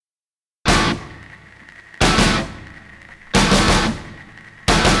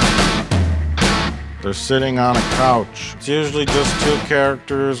They're sitting on a couch. It's usually just two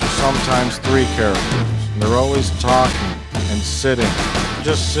characters or sometimes three characters. And they're always talking and sitting.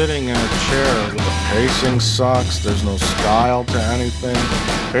 Just sitting in a chair. The pacing sucks. There's no style to anything.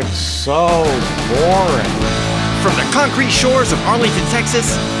 It's so boring. From the concrete shores of Arlington, Texas,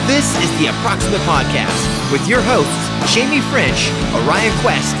 this is the Approximate Podcast with your hosts, Jamie French, Orion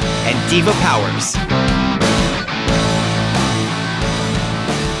Quest, and Diva Powers.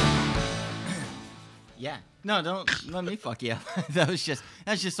 Yeah. No, don't let me fuck you up. That's just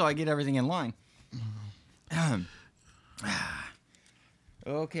so I get everything in line.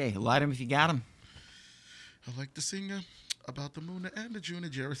 Okay, light 'em if you got 'em. I like to sing about the moon and the June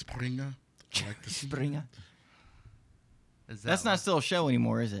and Jerry Springer. I like to sing. Springer. That's not still a show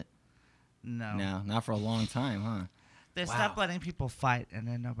anymore, is it? No. No, not for a long time, huh? They stopped letting people fight, and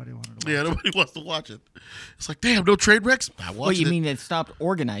then nobody wanted to watch Yeah, nobody wants to watch it. It's like, damn, no trade wrecks? I watched What, you it. mean it stopped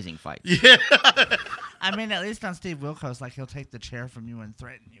organizing fights? Yeah. I mean, at least on Steve Wilkos, like, he'll take the chair from you and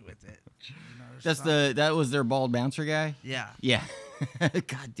threaten you with it. You know, That was their bald bouncer guy? Yeah. Yeah.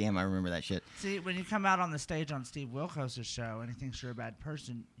 God damn, I remember that shit. See, when you come out on the stage on Steve Wilkos' show and he thinks you're a bad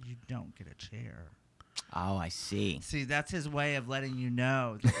person, you don't get a chair. Oh, I see. See, that's his way of letting you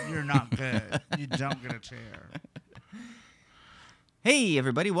know that you're not good. You don't get a chair. Hey,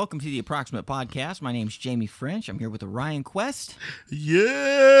 everybody. Welcome to the Approximate Podcast. My name's Jamie French. I'm here with Orion Quest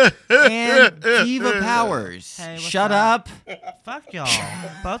Yeah. and Diva Powers. Hey, what's Shut up? up. Fuck y'all.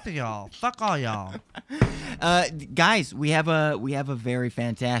 Both of y'all. Fuck all y'all. Guys, we have a very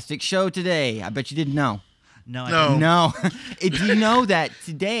fantastic show today. I bet you didn't know. No, I No. didn't. No. Do you know that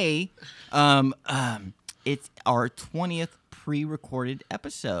today it's our 20th pre-recorded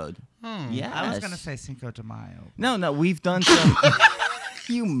episode? Yes. I was going to say Cinco de Mayo. No, we've done some...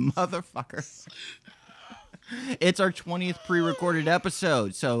 You motherfucker. It's our 20th pre-recorded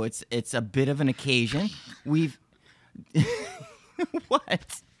episode, so it's a bit of an occasion. We've...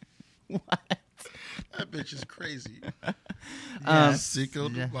 What? That bitch is crazy. Yes, Cinco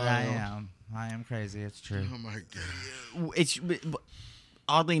de yes, Mayo. I am crazy. It's true. Oh, my God. It's...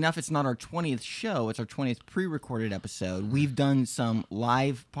 Oddly enough, it's not our 20th show. It's our 20th pre-recorded episode. We've done some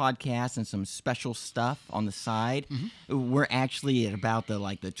live podcasts and some special stuff on the side. Mm-hmm. We're actually at about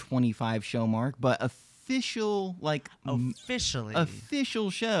the 25 show mark, but official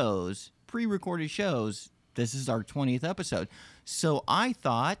official shows, pre-recorded shows, this is our 20th episode. So I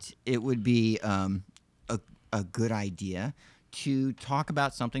thought it would be a good idea to talk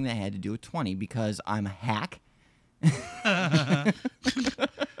about something that had to do with 20 because I'm a hack.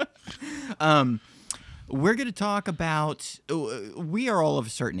 We're going to talk about, we are all of a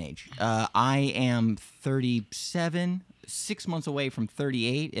certain age. I am 37, 6 months away from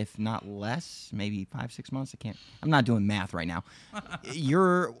 38, if not less, maybe 5-6 months. I'm not doing math right now.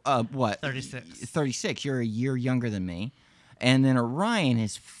 You're, what? 36. 36. You're a year younger than me. And then Orion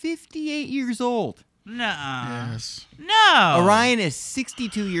is 58 years old. Nuh-uh. Yes. No. Orion is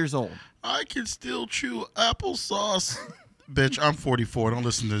 62 years old. I can still chew applesauce. Bitch, I'm 44. Don't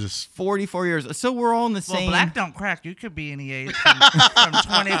listen to this. 44 years. So we're all in the Well, same... black don't crack. You could be any age from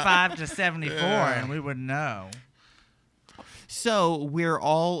 25 to 74, and we would know. So we're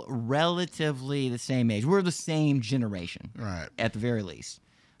all relatively the same age. We're the same generation, Right. at the very least.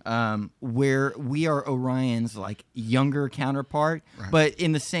 Where we are Orion's younger counterpart, Right. but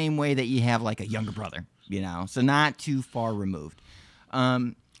in the same way that you have a younger brother, so not too far removed.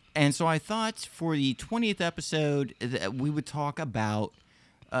 And so I thought for the 20th episode that we would talk about,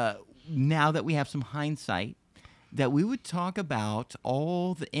 now that we have some hindsight, that we would talk about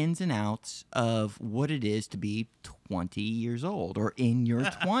all the ins and outs of what it is to be 20 years old or in your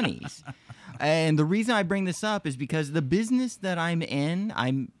 20s. And the reason I bring this up is because the business that I'm in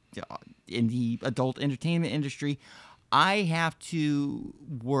the adult entertainment industry, I have to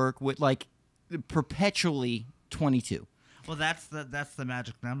work with perpetually 22. Well, that's the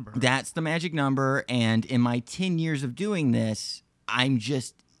magic number. That's the magic number, and in my 10 years of doing this, I'm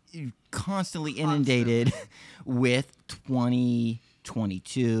just constantly inundated with 20,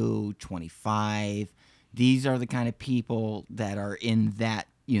 22, 25. These are the kind of people that are in that,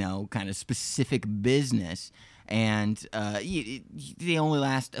 kind of specific business, and they only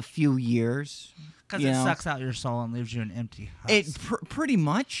last a few years. Because it sucks out your soul and leaves you an empty husk. It pretty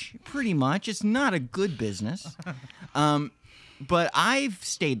much. It's not a good business. But I've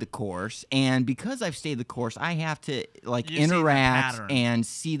stayed the course, and because I've stayed the course, I have to interact and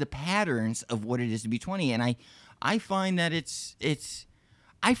see the patterns of what it is to be 20. And I find that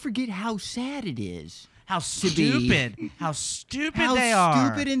I forget how sad it is. How stupid they are. How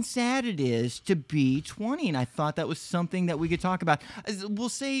stupid and sad it is to be 20. And I thought that was something that we could talk about. We'll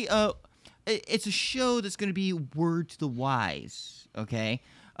say it's a show that's going to be word to the wise. Okay,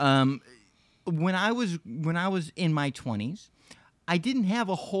 when I was in my 20s, I didn't have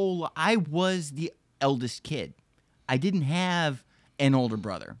a whole. I was the eldest kid. I didn't have an older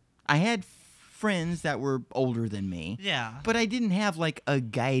brother. I had friends that were older than me. Yeah. But I didn't have like a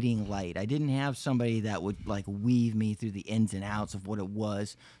guiding light. I didn't have somebody that would like weave me through the ins and outs of what it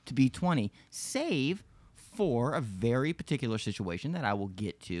was to be 20, save for a very particular situation that I will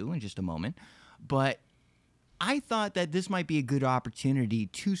get to in just a moment. But I thought that this might be a good opportunity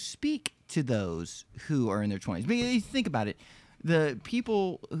to speak to those who are in their 20s. Because think about it. The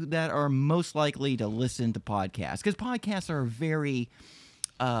people that are most likely to listen to podcasts, because podcasts are a very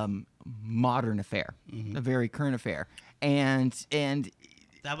modern affair, a very current affair, and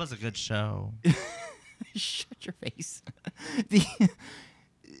That was a good show. shut your face.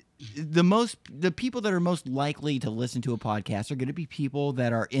 The people that are most likely to listen to a podcast are going to be people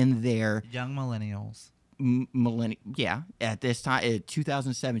that are in their Young millennials. at this time,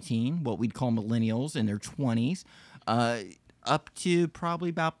 2017, what we'd call millennials in their 20s, up to probably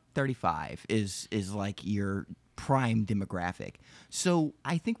about 35 is like your prime demographic. So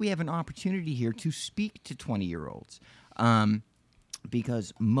I think we have an opportunity here to speak to 20-year-olds,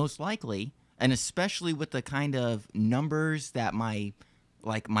 because most likely, and especially with the kind of numbers that my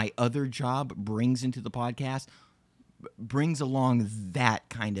other job brings into the podcast, brings along that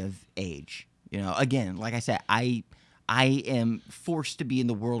kind of age. Again, like I said, I am forced to be in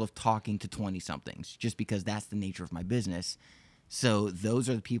the world of talking to 20-somethings just because that's the nature of my business. So those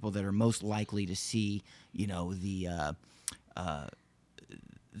are the people that are most likely to see, the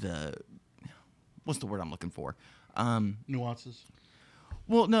what's the word I'm looking for? Nuances.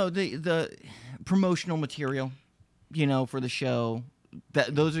 Well, no, the promotional material, for the show.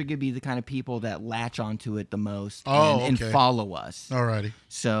 Those are going to be the kind of people that latch onto it the most and okay. follow us. Alrighty.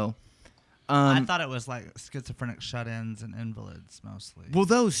 So, I thought it was like schizophrenic shut-ins and invalids mostly. well,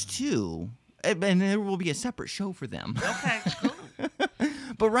 those two, and there will be a separate show for them. Okay, cool.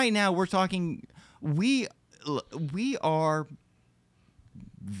 But right now we're talking. We are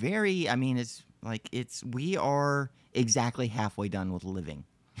very. I mean, we are exactly halfway done with living.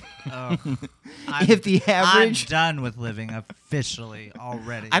 If the average, I'm done with living officially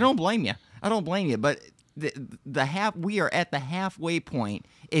already. I don't blame you. But we are at the halfway point.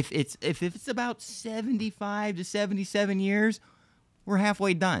 If it's about 75 to 77 years, we're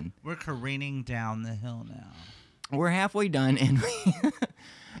halfway done. We're careening down the hill now. We're halfway done,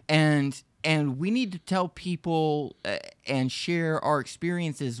 and we need to tell people and share our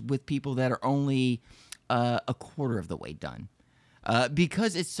experiences with people that are only a quarter of the way done.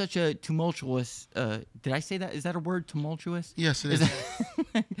 Because it's such a tumultuous. Did I say that? Is that a word? Tumultuous? Yes, it is.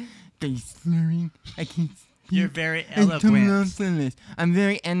 Are you slurring? I can't. You're very eloquent. I'm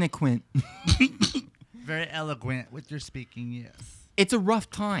very eloquent. Very eloquent with your speaking, yes. It's a rough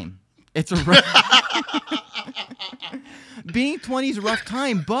time. It's a rough. Being 20 is a rough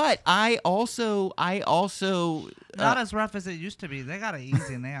time, but I also. Not as rough as it used to be. They got it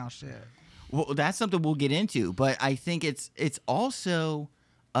easy now, shit. Well, that's something we'll get into, but I think it's also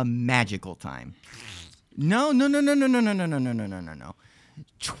a magical time. No.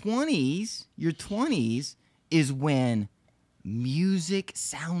 20s, your 20s is when music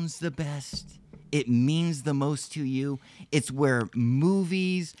sounds the best. It means the most to you. It's where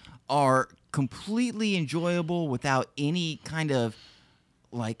movies are completely enjoyable without any kind of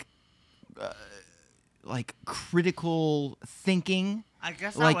like critical thinking. I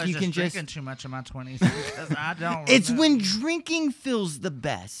guess Like, I was you just can drinking too much in my 20s because I don't It's remember. when drinking feels the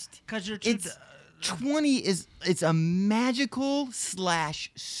best. Because you're too... 20 it's a magical /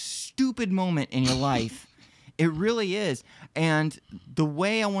 stupid moment in your life. It really is. And the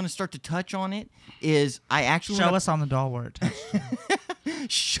way I want to start to touch on it is I actually Show us on the doll where it touched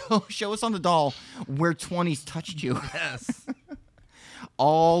you. show us on the doll where 20s touched you. Yes.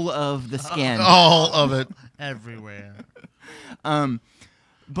 All of the skin. All of it. Everywhere.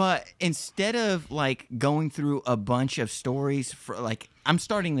 But instead of like going through a bunch of stories for like I'm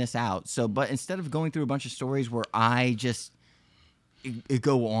starting this out, but instead of going through a bunch of stories where I just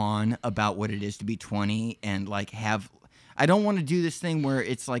go on about what it is to be 20 and like I don't want to do this thing where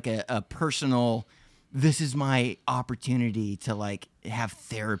it's like a personal, this is my opportunity to like have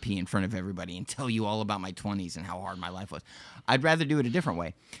therapy in front of everybody and tell you all about my 20s and how hard my life was. I'd rather do it a different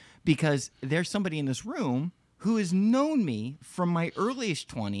way because there's somebody in this room who has known me from my earliest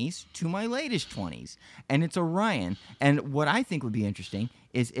 20s to my latest 20s, and it's Orion. And what I think would be interesting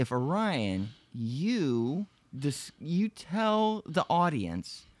is if Orion, you tell the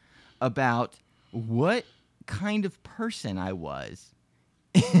audience about what kind of person I was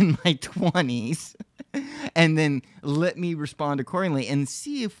in my 20s, and then let me respond accordingly and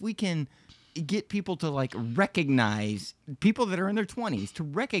see if we can get people to like recognize people that are in their 20s to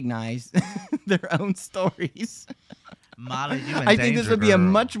recognize their own stories. Molly, you in I think this danger, would be a girl.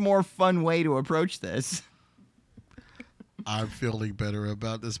 much more fun way to approach this. I'm feeling better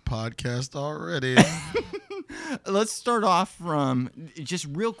about this podcast already. Let's start off from just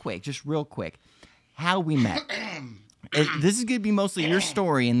real quick, how we met. This is going to be mostly your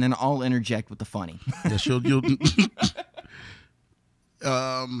story, and then I'll interject with the funny. Yes, you'll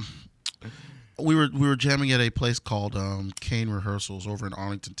we were jamming at a place called Kane Rehearsals over in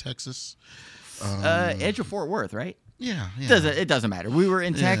Arlington, Texas. Edge of Fort Worth, right? Yeah. It doesn't matter. We were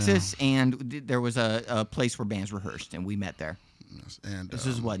in Yeah. Texas, and there was a place where bands rehearsed, and we met there. And This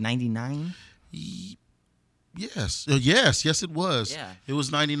was what, 99? Yes, yes, it was. Yeah. It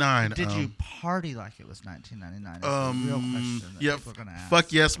was 99. Did you party like it was 1999? That's the real question that Yeah, people are gonna ask.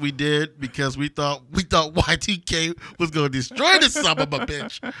 fuck yes, we did, because we thought Y2K was gonna destroy this son of a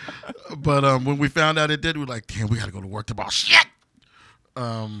bitch. But when we found out it did, we were like, damn, we gotta go to work tomorrow. Shit.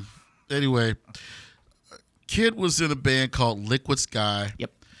 Anyway, Kid was in a band called Liquid Sky.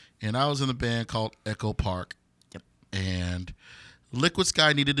 Yep. And I was in a band called Echo Park. Yep. And Liquid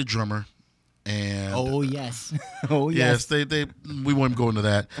Sky needed a drummer. And Oh, yes. Oh, yes, yes. we won't go into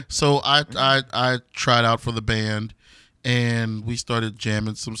that. So I tried out for the band, and we started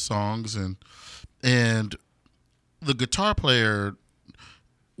jamming some songs, and the guitar player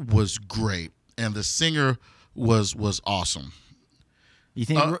was great, and the singer was awesome. You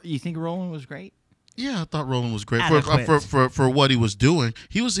think Roland was great? Yeah, I thought Roland was great Adequate. for what he was doing.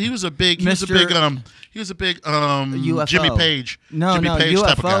 He was a big UFO. Jimmy Page. No, Jimmy Page UFO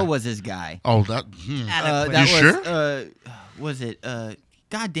type of guy. was his guy. Oh, that. Adequate. That You was, sure? Was it?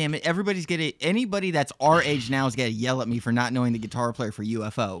 God damn it! Everybody's gonna. Anybody that's our age now is gonna yell at me for not knowing the guitar player for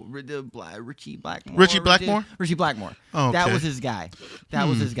UFO. Richie Blackmore. Richie Blackmore? Richie Blackmore. Oh, That okay. was his guy. That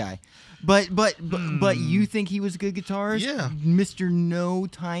was his guy. But you think he was a good guitarist? Yeah. Mr. No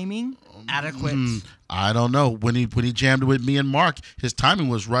Timing. Adequate. I don't know. When he jammed with me and Mark, his timing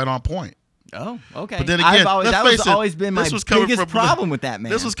was right on point. Oh, okay. But then again, that let's was face it, always been my this was coming biggest from- problem with that man.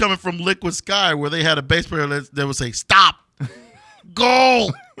 This was coming from Liquid Sky, where they had a bass player that would say, "Stop, go,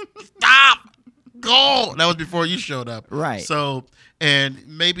 stop, go." That was before you showed up, Right. So, and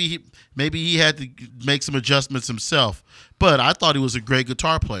maybe he had to make some adjustments himself. But I thought he was a great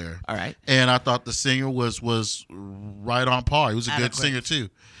guitar player. All right. And I thought the singer was right on par. He was a good Adequate. singer too.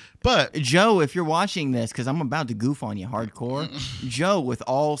 But Joe, if you're watching this, because I'm about to goof on you hardcore, Joe, with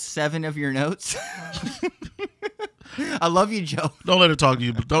all 7 of your notes, I love you, Joe. don't let her talk to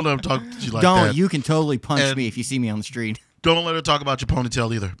you. Don't let him talk to you like Don't. that. You can totally punch And- me if you see me on the street. Don't let her talk about your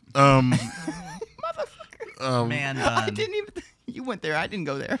ponytail either. Man I bun. didn't even. You went there. I didn't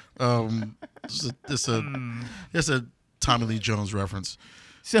go there. It's a Tommy Lee Jones reference.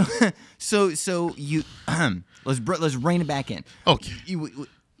 So you let's rein it back in. Okay.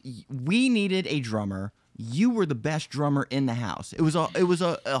 We needed a drummer. You were the best drummer in the house. It was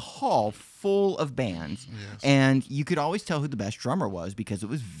a hall full of bands, and you could always tell who the best drummer was because it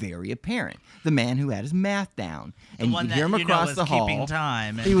was very apparent. The man who had his math down, and you one could hear him that, across was the hall. keeping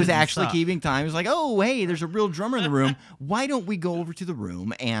time. and He was didn't actually suck. keeping time. He was like, "Oh, hey, there's a real drummer in the room. Why don't we go over to the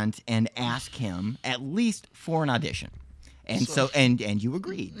room and ask him at least for an audition?" And so you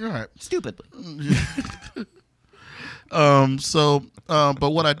agreed. You're right. Stupidly. But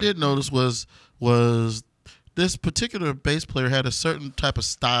what I did notice was this particular bass player had a certain type of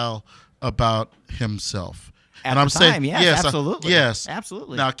style about himself. At I'm the time, saying, yes, absolutely. yes,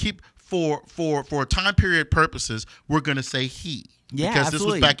 Absolutely. Now keep for time period purposes, we're gonna say he, Yeah, because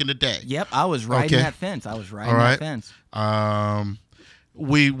absolutely. this was back in the day. Yep, I was riding Okay. that fence. All right. That fence.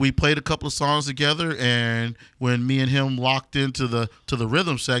 We played a couple of songs together, and when me and him locked into the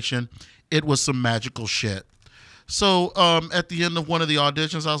rhythm section, it was some magical shit. So at the end of one of the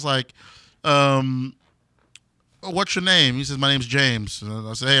auditions, I was like, "What's your name?" He says, "My name's James." And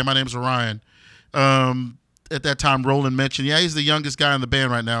I said, "Hey, my name's Orion." At that time, Roland mentioned, "Yeah, he's the youngest guy in the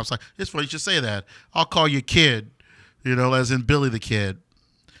band right now." I was like, "It's funny you should say that. I'll call you Kid, as in Billy the Kid."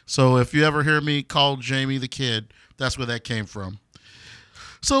 So if you ever hear me call Jamie the Kid, that's where that came from.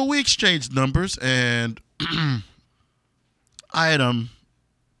 So we exchanged numbers, and I had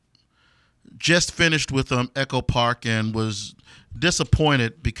just finished with Echo Park and was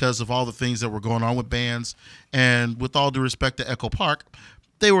disappointed because of all the things that were going on with bands. And with all due respect to Echo Park,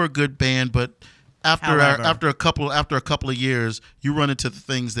 they were a good band, but after a couple of years, you run into the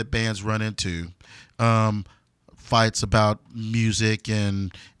things that bands run into. fights about music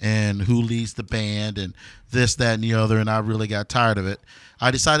and who leads the band and this, that, and the other, and I really got tired of it.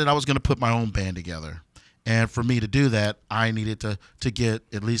 I decided I was going to put my own band together. And for me to do that, I needed to get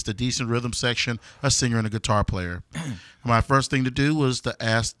at least a decent rhythm section, a singer, and a guitar player. My first thing to do was to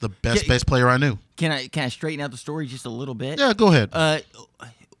ask the best bass player I knew. Can I straighten out the story just a little bit? Yeah, go ahead.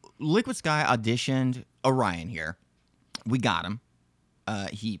 Liquid Sky auditioned Orion here. We got him.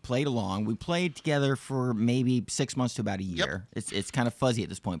 He played along. We played together for maybe 6 months to about a year. Yep. It's kind of fuzzy at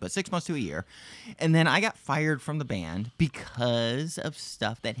this point, but 6 months to a year. And then I got fired from the band because of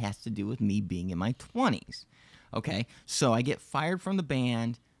stuff that has to do with me being in my 20s. Okay, so I get fired from the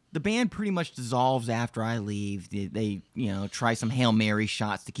band. The band pretty much dissolves after I leave. They try some Hail Mary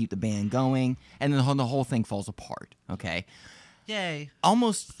shots to keep the band going, and then the whole thing falls apart. Okay. Yay.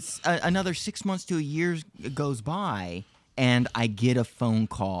 Almost another 6 months to a year goes by, and I get a phone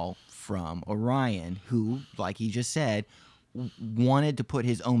call from Orion, who, like he just said, wanted to put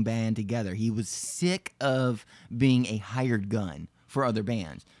his own band together. He was sick of being a hired gun for other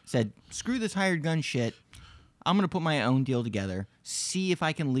bands. Said, screw this hired gun shit. I'm going to put my own deal together, see if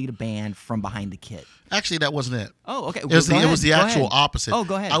I can lead a band from behind the kit. Actually, that wasn't it. Oh, okay. It was the actual opposite. Oh,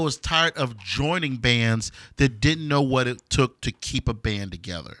 go ahead. I was tired of joining bands that didn't know what it took to keep a band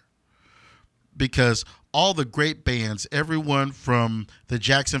together. Because all the great bands, everyone from the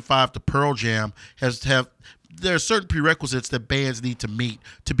Jackson 5 to Pearl Jam, there are certain prerequisites that bands need to meet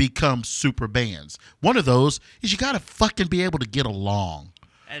to become super bands. One of those is you got to fucking be able to get along.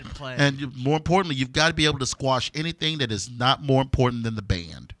 And play. And more importantly, you've got to be able to squash anything that is not more important than the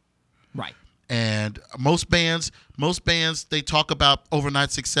band. Right. And most bands, they talk about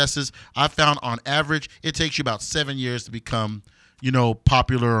overnight successes. I found on average, it takes you about 7 years to become,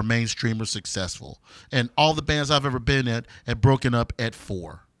 popular or mainstream or successful. And all the bands I've ever been at have broken up at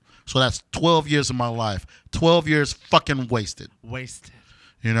 4. So that's 12 years of my life. 12 years fucking wasted.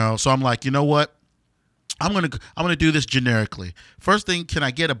 So I'm like, you know what? I'm gonna do this generically. First thing, can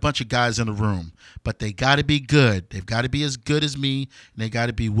I get a bunch of guys in the room? But they got to be good. They've got to be as good as me, and they got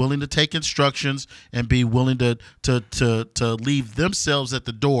to be willing to take instructions and be willing to leave themselves at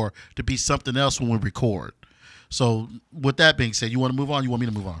the door to be something else when we record. So, with that being said, you want to move on? You want me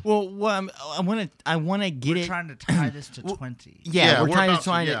to move on? Well, I want to get We're it. trying to tie this to 20. Yeah, we're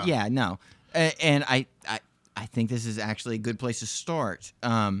trying about to. Yeah, no, and I think this is actually a good place to start.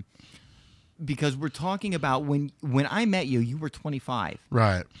 Because we're talking about when I met you, you were 25.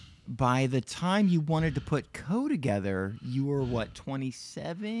 Right. By the time you wanted to put Co together, you were what,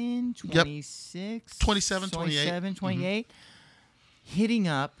 27, 26? Yep. 27, 28. 28. Mm-hmm. Hitting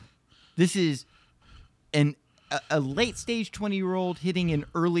up, this is a late stage 20-year-old hitting an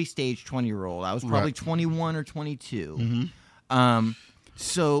early stage 20-year-old. I was probably Right. 21 or 22. Mm-hmm.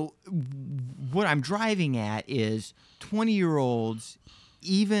 So what I'm driving at is 20-year-olds,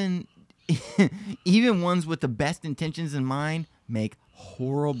 even ones with the best intentions in mind, make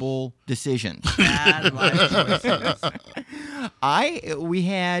horrible decisions. Bad life choices. We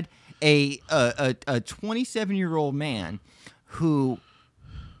had a 27-year-old man who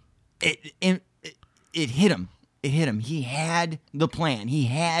it hit him. It hit him. He had the plan. He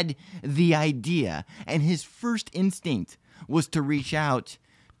had the idea, and his first instinct was to reach out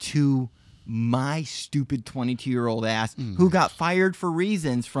to my stupid 22-year-old ass who got fired for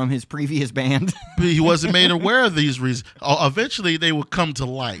reasons from his previous band. He wasn't made aware of these reasons. Eventually, they would come to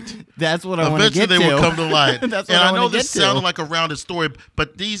light. That's what I want to get to. Eventually, they would come to light. That's what and I know wanna this get to. sounded like a rounded story,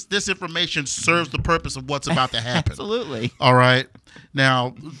 but this information serves the purpose of what's about to happen. Absolutely. All right.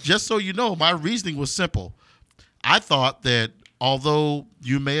 Now, just so you know, my reasoning was simple. I thought that although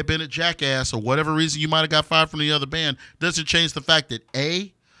you may have been a jackass or whatever reason you might have got fired from the other band, doesn't change the fact that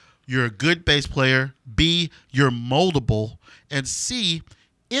A, you're a good bass player, B, you're moldable, and C,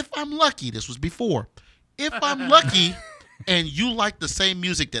 if I'm lucky, this was before, if I'm lucky and you like the same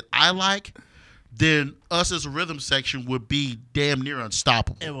music that I like, then us as a rhythm section would be damn near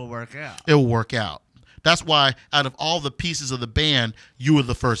unstoppable. It will work out. It will work out. That's why out of all the pieces of the band, you were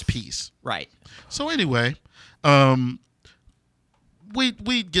the first piece. Right. So anyway,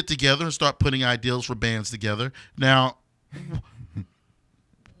 we get together and start putting ideals for bands together. Now,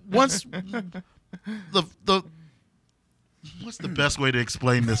 once the what's the best way to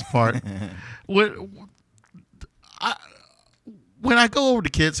explain this part? When I go over to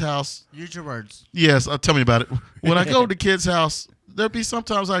Kid's house, Use your words. yes, tell me about it. When I go over to Kid's house, there'd be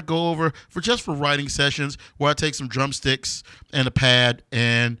sometimes I go over for writing sessions where I take some drumsticks and a pad,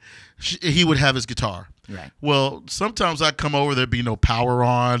 and he would have his guitar. Right. Well, sometimes I come over, there'd be no power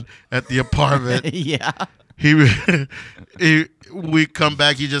on at the apartment. Yeah. we come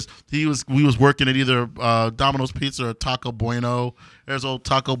back. We was working at either Domino's Pizza or Taco Bueno. There's old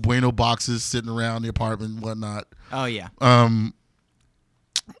Taco Bueno boxes sitting around the apartment and whatnot. Oh yeah.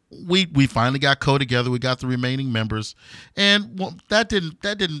 We finally got together. We got the remaining members, and that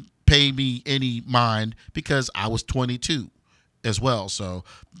didn't pay me any mind because I was 22 as well. So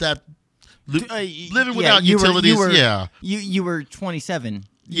that living without utilities, You were 27.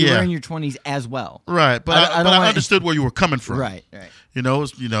 You Yeah. were in your 20s as well. right. But I understood where you were coming from. Right. Hey,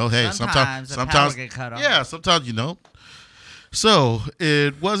 Sometimes the power get cut off. Yeah, sometimes. So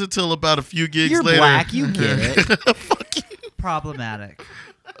it wasn't until about a few gigs You're later. black. You get it. Problematic.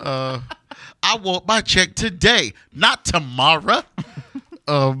 I want my check today, not tomorrow.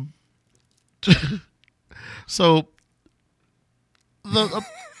 So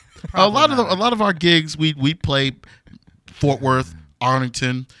a lot of our gigs we play Fort Worth,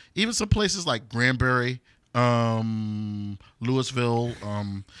 Arlington, even some places like Granbury, Louisville.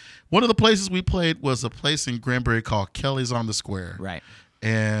 One of the places we played was a place in Granbury called Kelly's on the Square. Right.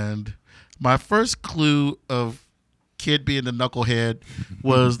 And my first clue of Kid being a knucklehead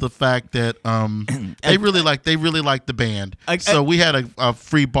was the fact that they really liked the band. So we had a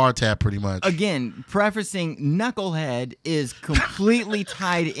free bar tab pretty much. Again, prefacing knucklehead is completely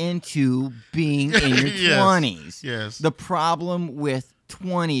tied into being in your Yes. 20s. Yes. The problem with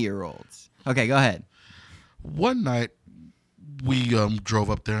 20-year-olds. Okay, go ahead. One night we drove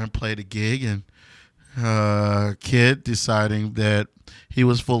up there and played a gig, and Kid, deciding that he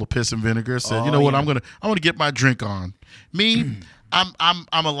was full of piss and vinegar, said, "You know what? I'm gonna get my drink on." Me, I'm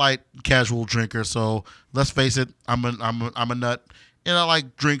a light casual drinker, so let's face it, I'm a nut, and I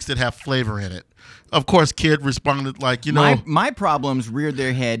like drinks that have flavor in it. Of course, Kid responded like, My problems reared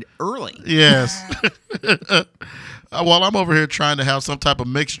their head early. yes. While I'm over here trying to have some type of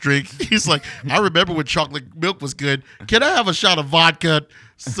mixed drink, he's like, "I remember when chocolate milk was good. Can I have a shot of vodka,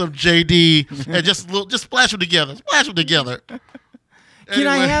 some JD, and just splash them together? Splash them together." Can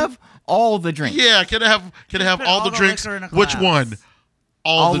I have all the drinks? Yeah, can I have Put all the drinks? liquor in a Which glass. one?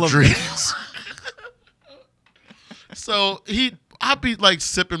 All the of drinks. So I'd be like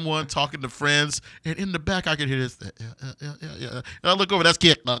sipping one, talking to friends, and in the back I could hear this. Yeah. And I look over, that's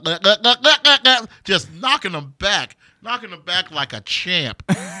Kid, just knocking them back like a champ.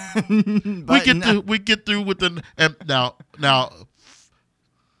 we get through with the and now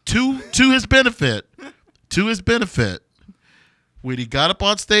to his benefit, when he got up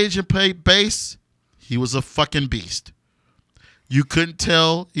on stage and played bass, he was a fucking beast. You couldn't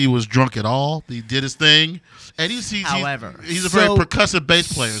tell he was drunk at all. He did his thing, and he's a very percussive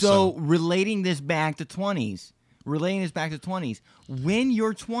bass player. So relating this back to 20s, when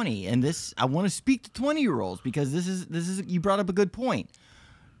you're 20, and this I want to speak to 20-year-olds because this is you brought up a good point.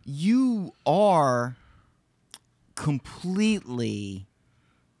 You are completely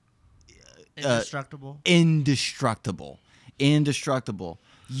Indestructible. indestructible.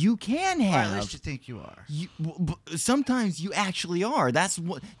 You can Or have. at least you think you are. Sometimes you actually are. That's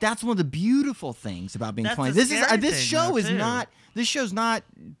one of the beautiful things about being That's 20. the This scary show thing, is though, too. not. This show's not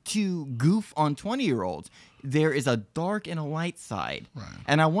to goof on 20-year-olds. There is a dark and a light side,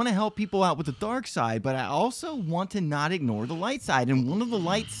 and I want to help people out with the dark side, but I also want to not ignore the light side. And one of the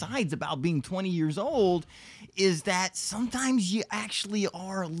light sides about being 20 years old is that sometimes you actually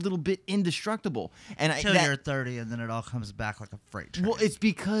are a little bit indestructible. And Until you're 30, and then it all comes back like a freight train. well, it's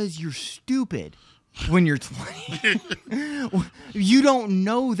because you're stupid when you're 20. You don't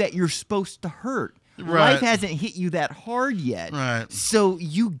know that you're supposed to hurt. Right. Life hasn't hit you that hard yet. Right. So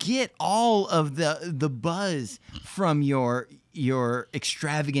you get all of the buzz from your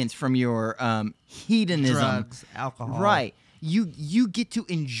extravagance, from your hedonism. Drugs, alcohol. Right. You get to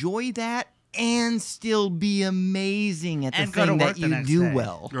enjoy that and still be amazing at the And go to thing work that the you next do day.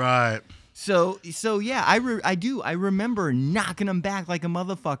 well. right. So yeah, I do. I remember knocking them back like a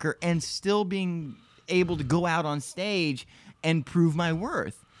motherfucker and still being able to go out on stage and prove my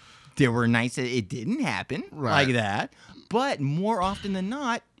worth. There were nights that it didn't happen Right. like that, but more often than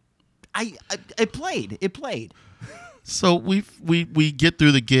not, I played. It played. So we get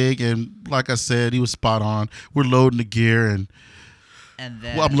through the gig, and like I said, he was spot on. We're loading the gear, and And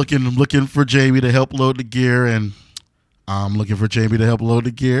then I'm looking for Jamie to help load the gear, and I'm looking for Jamie to help load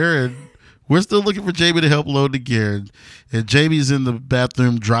the gear, and we're still looking for Jamie to help load the gear. And Jamie's in the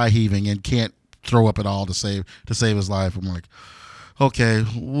bathroom dry heaving and can't throw up at all to save his life. I'm like, okay,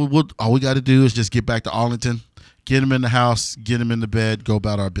 all we got to do is just get back to Arlington, get him in the house, get him in the bed, go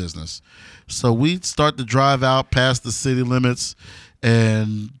about our business. So we start to drive out past the city limits,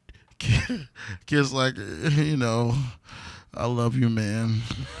 and Kid's like, I love you, man.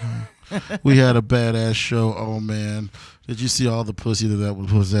 We had a badass show. Oh, man. Did you see all the pussy that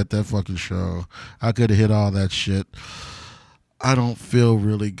was at that fucking show? I could have hit all that shit. I don't feel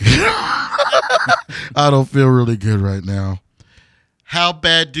really good. I don't feel really good right now. How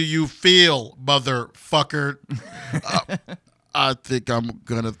bad do you feel, motherfucker? I think I'm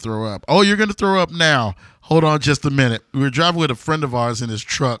going to throw up. Oh, you're going to throw up now. Hold on just a minute. We were driving with a friend of ours in his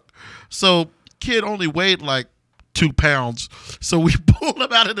truck. So, kid only weighed like 2 pounds. So we pulled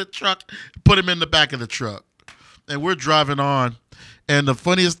him out of the truck, put him in the back of the truck. And we're driving on. And the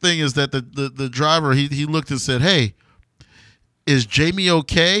funniest thing is that the driver, he looked and said, "Hey, is Jamie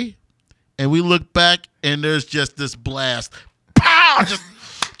okay?" And we look back, and there's just this blast. Pow!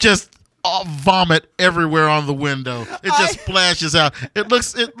 Just vomit everywhere on the window. It just splashes out. It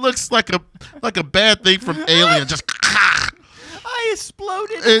looks like a bad thing from Alien. Just I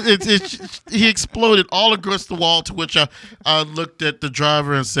exploded. He exploded all across the wall. To which I looked at the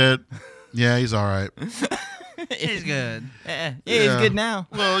driver and said, "Yeah, he's all right. He's good. Yeah, he's good now.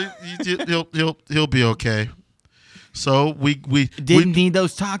 Well, he'll be okay." So we Didn't need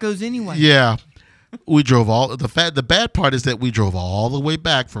those tacos anyway. Yeah. We drove the bad part is that we drove all the way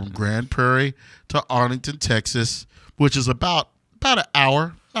back from Grand Prairie to Arlington, Texas, which is about an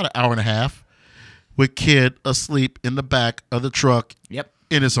hour and a half, with kid asleep in the back of the truck. Yep.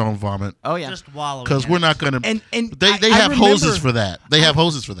 In his own vomit. Oh yeah. Just wallowing. Because we're not going to. And they I have hoses remember- for that. They have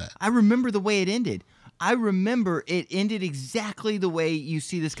hoses for that. I remember the way it ended. I remember it ended exactly the way you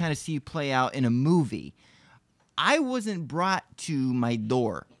see this kind of scene play out in a movie. I wasn't brought to my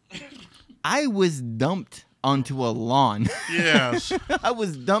door. I was dumped onto a lawn. Yes. I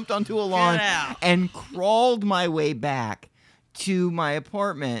was dumped onto a lawn out. and crawled my way back to my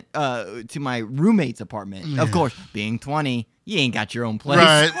apartment, to my roommate's apartment. Yeah. Of course, being 20, you ain't got your own place.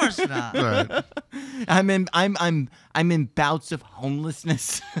 Right. Of course not. Right. I'm in bouts of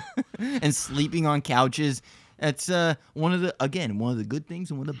homelessness and sleeping on couches. That's one of the good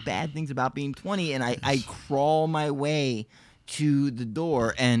things and one of the bad things about being 20. And I crawl my way to the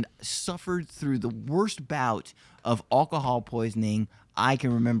door and suffered through the worst bout of alcohol poisoning I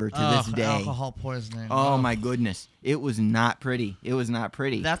can remember to this day. Alcohol poisoning. Oh my goodness. It was not pretty. It was not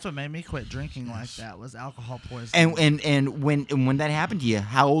pretty. That's what made me quit drinking like that, was alcohol poisoning. And when that happened to you,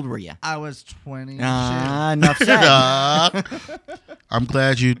 how old were you? I was 20. Enough said. I'm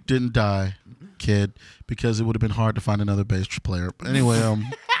glad you didn't die, kid, because it would have been hard to find another bass player. Anyway,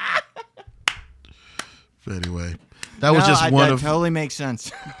 that was just one that of totally makes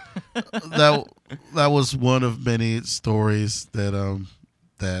sense. that was one of many stories that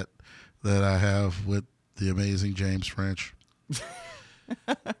I have with the amazing James French.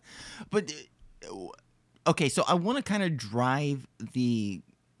 But okay, so I want to kind of drive the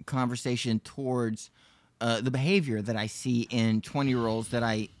conversation towards the behavior that I see in 20-year-olds that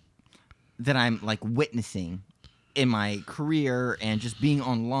I'm like witnessing in my career and just being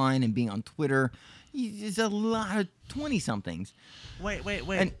online and being on Twitter. There's a lot of 20-somethings. Wait.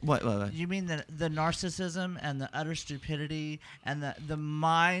 And what? You mean the narcissism and the utter stupidity and the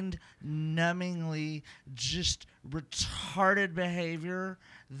mind-numbingly just retarded behavior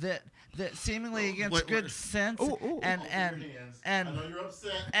that seemingly against good sense and I know you're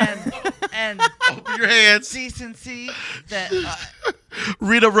upset. and Open your hands. decency that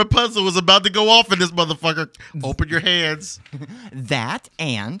Rita Rapunzel was about to go off in this motherfucker. Open your hands. That,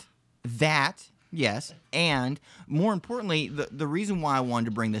 yes, and more importantly, the reason why I wanted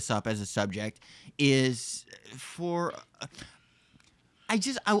to bring this up as a subject is for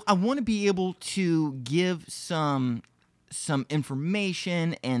I want to be able to give some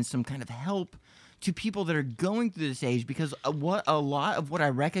information and some kind of help to people that are going through this age, because a lot of what I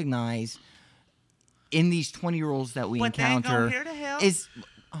recognize in these 20-year-olds that we but they ain't encounter gonna hear to help. is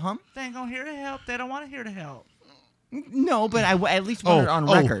They ain't gonna hear to help. They don't want to hear to help. no, but I at least want it on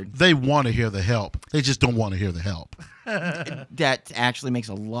record. They want to hear the help. They just don't want to hear the help. That actually makes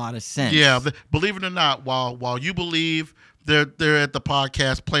a lot of sense. Yeah, believe it or not, while you believe they're at the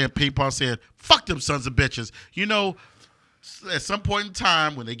podcast playing ping pong saying, "Fuck them sons of bitches," you know, at some point in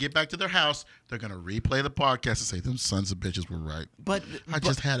time when they get back to their house, they're gonna replay the podcast and say, "Them sons of bitches were right." But I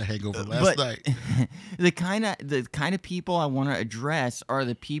just had a hangover last night. the kind of people I want to address are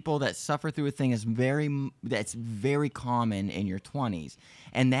the people that suffer through a thing that's very common in your 20s,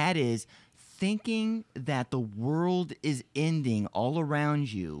 and that is thinking that the world is ending all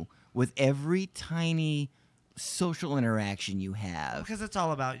around you with every tiny social interaction you have. Because it's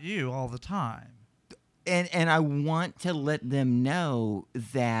all about you all the time. And I want to let them know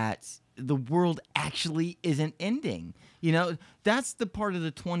that the world actually isn't ending. You know, that's the part of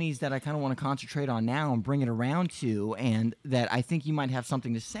the 20s that I kind of want to concentrate on now and bring it around to, and that I think you might have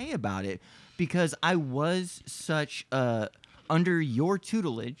something to say about it, because I was such under your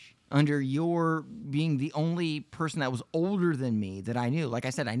tutelage, under your being the only person that was older than me that I knew. Like I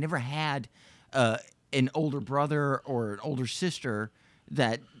said, I never had an older brother or an older sister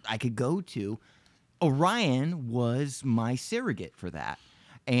that I could go to. Orion was my surrogate for that.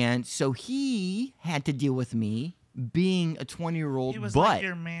 And so he had to deal with me being a 20-year-old He was butt. like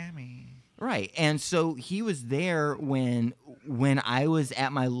your mammy. Right. And so he was there when I was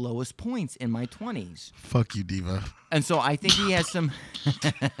at my lowest points in my 20s. Fuck you, Diva. And so I think he has some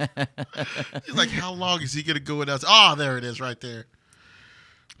He's like, how long is he going to go without? Oh, there it is right there.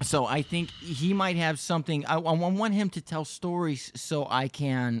 So I think he might have something. I want him to tell stories so I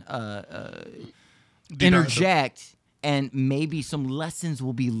can interject, and maybe some lessons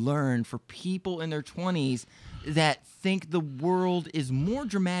will be learned for people in their 20s that think the world is more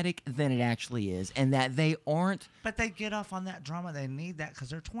dramatic than it actually is, and that they aren't. But they get off on that drama. They need that because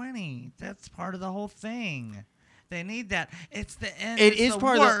they're 20. That's part of the whole thing. They need that. It's the end. It it's is the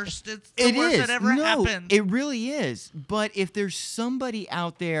part worst. of the, It's the worst that ever happened. It really is. But if there's somebody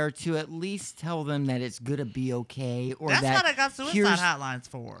out there to at least tell them that it's gonna be okay, or That's that what I got suicide here's- hotlines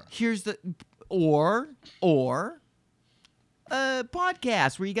for. Here's the or a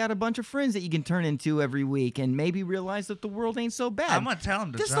podcast where you got a bunch of friends that you can turn into every week and maybe realize that the world ain't so bad. I'm gonna tell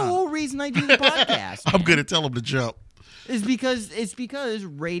them to That's jump. the whole reason I do the podcast. I'm going to tell him to jump. Is because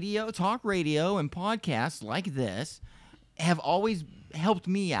talk radio and podcasts like this have always helped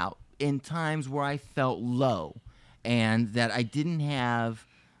me out in times where I felt low, and that I didn't have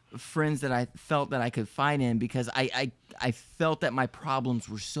friends that I felt that I could find in, because I felt that my problems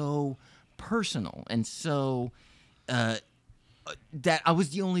were so personal and so that I was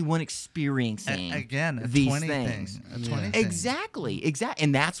the only one experiencing Again, a these 20 things. thing. A 20 thing. Exactly.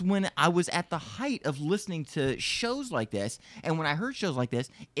 And that's when I was at the height of listening to shows like this. And when I heard shows like this,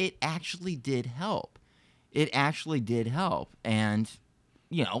 it actually did help. And,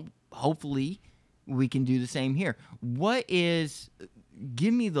 hopefully we can do the same here.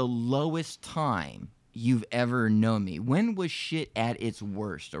 Give me the lowest time you've ever known me. When was shit at its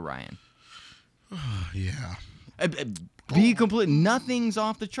worst, Orion? Yeah. Nothing's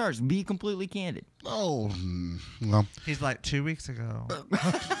off the charts. Be completely candid. Oh, well. He's like 2 weeks ago.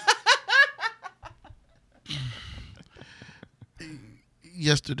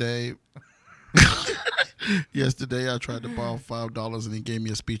 Yesterday, I tried to borrow $5 and he gave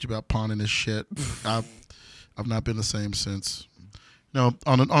me a speech about pawning his shit. I've not been the same since. No,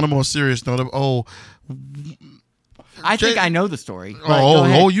 on a more serious note, I think I know the story. But Oh, go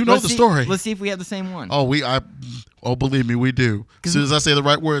ahead. you know the story. Let's see if we have the same one. Believe me, we do. As soon as I say the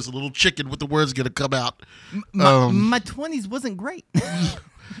right words, a little chicken with the words gonna come out. My 20s wasn't great.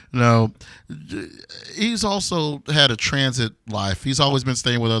 No, he's also had a transit life. He's always been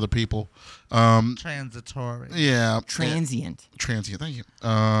staying with other people. Transitory. Yeah, Transient. transient. Thank you.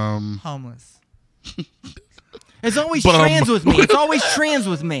 Homeless. It's always But, trans with me. It's always trans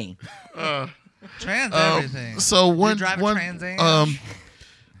with me. Trans everything. So one drive a Trans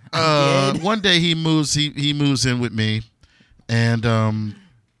Am? one day he moves in with me, and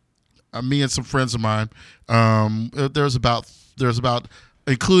me and some friends of mine. There's about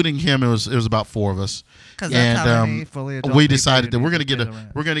including him, it was about 4 of us. Because that's how many fully adult we people decided you that we're need gonna to pay the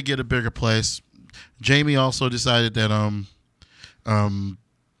rent. we're gonna get a bigger place. Jamie also decided that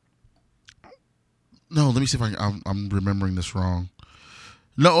no, let me see if I'm remembering this wrong.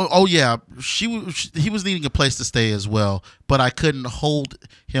 No, oh yeah, he was needing a place to stay as well, but I couldn't hold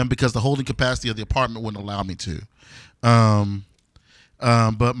him because the holding capacity of the apartment wouldn't allow me to.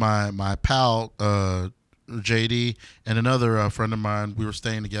 But my pal JD and another friend of mine, we were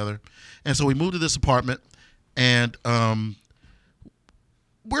staying together, and so we moved to this apartment, and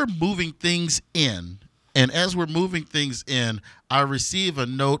we're moving things in. And as we're moving things in, I receive a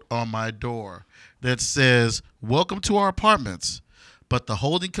note on my door that says, "Welcome to our apartments, but the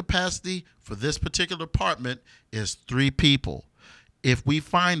holding capacity for this particular apartment is 3 people. If we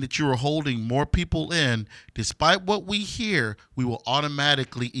find that you are holding more people in, despite what we hear, we will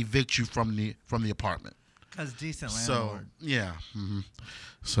automatically evict you from the apartment." Because decent So landlord. yeah,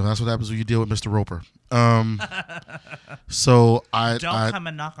 so that's what happens when you deal with Mr. Roper. So Don't come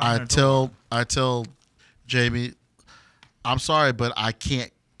and knock on their door. I tell Jamie, "I'm sorry, but I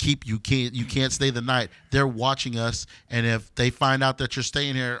can't keep you. You can't stay the night. They're watching us, and if they find out that you're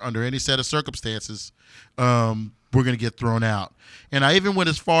staying here under any set of circumstances, we're gonna get thrown out." And I even went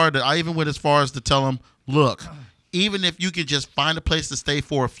as far as to tell them, "Look, even if you could just find a place to stay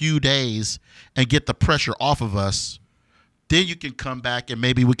for a few days and get the pressure off of us, then you can come back and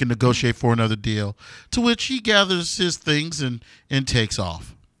maybe we can negotiate for another deal. To which he gathers his things and takes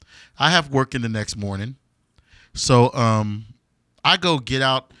off. I have work in the next morning. So I go get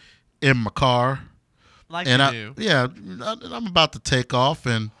out in my car. Like And you do. I'm about to take off,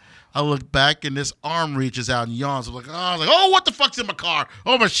 and I look back, and this arm reaches out and yawns. I'm like, oh, what the fuck's in my car?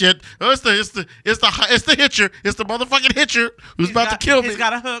 Oh my shit! Oh, it's the hitcher. It's the motherfucking hitcher who's about to kill me. He's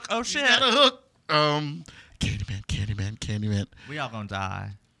got a hook. Oh shit! He's got a hook. Candyman. We all gonna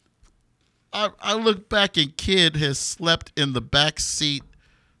die. I look back, and Kid has slept in the back seat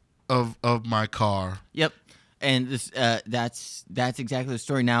of my car. Yep. And this that's exactly the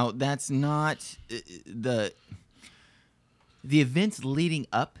story. Now, that's not the events leading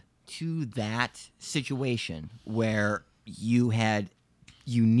up to that situation where you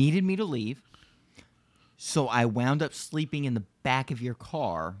needed me to leave. So I wound up sleeping in the back of your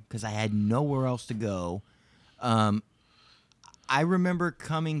car because I had nowhere else to go. I remember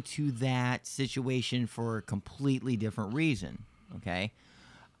coming to that situation for a completely different reason. Okay.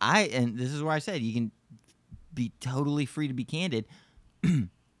 And this is where I said you can be totally free to be candid.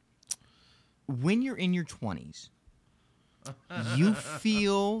 When you're in your 20s, you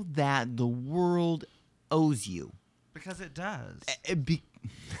feel that the world owes you. Because it does.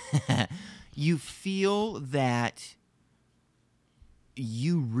 You feel that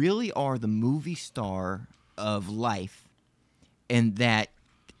you really are the movie star of life, and that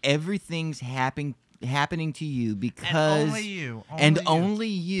everything's happening to you because and only you. Only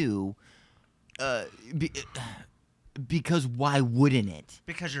you. Because why wouldn't it?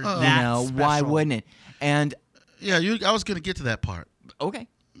 Because you're You that know, special. why wouldn't it? And Yeah, I was gonna get to that part. okay.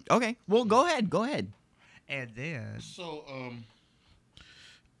 Well, go ahead. And then So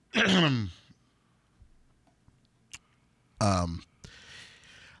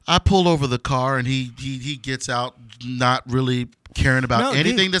I pull over the car, and he gets out, not really caring about No,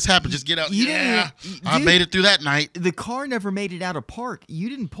 anything dude, that's happened. Just get out. you Yeah, didn't- I dude. made it through that night. The car never made it out of park. You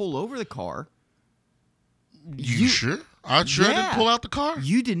didn't pull over the car. You sure? I sure Yeah. didn't pull out the car.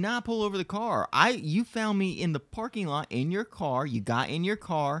 You did not pull over the car. You found me in the parking lot in your car. You got in your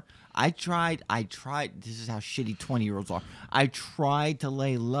car. I tried. This is how shitty 20-year-olds are. I tried to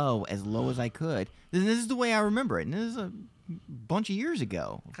lay low as I could. This is the way I remember it. And this is a bunch of years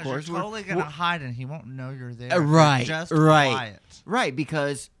ago. Of because course, you're totally gonna hide and he won't know you're there. Right, Just right. quiet. Right,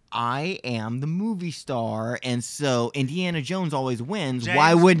 because I am the movie star, and so Indiana Jones always wins.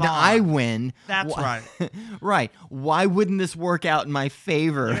 Why James wouldn't Bond. I win? That's right. Right. Why wouldn't this work out in my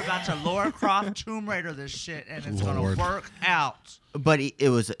favor? You're about to Lara Croft Tomb Raider this shit, and it's Lord. gonna work out. But it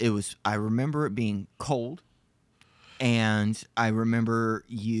was. I remember it being cold, and I remember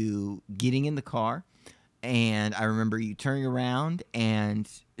you getting in the car, and I remember you turning around and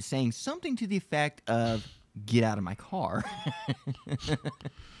saying something to the effect of, "Get out of my car."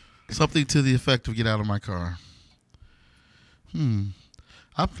 Something to the effect of "Get out of my car."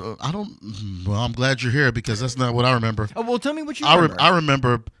 I don't. Well, I'm glad you're here because that's not what I remember. Oh, well, tell me what you I remember.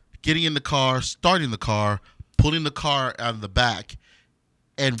 remember getting in the car, starting the car, pulling the car out of the back,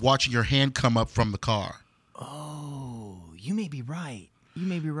 and watching your hand come up from the car. Oh, you may be right. You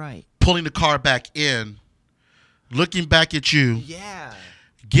may be right. Pulling the car back in, looking back at you, Yeah.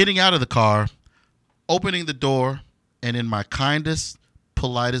 getting out of the car, opening the door, and in my kindest,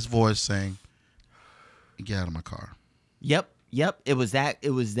 politest voice saying, "Get out of my car." Yep. It was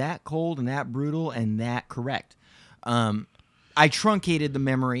that cold and that brutal and that correct. I truncated the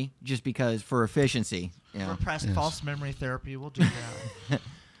memory just because for efficiency. You know. Repressed false memory therapy will do that.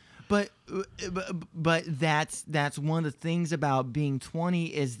 But that's one of the things about being 20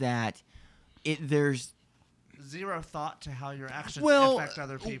 is that there's Zero thought to how your actions well affect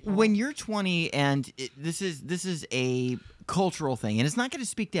other people. when you're 20 and this is a cultural thing, and it's not going to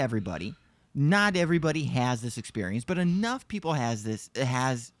speak to everybody. Not everybody has this experience, but enough people has this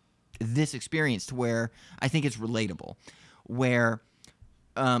experience to where I think it's relatable. Where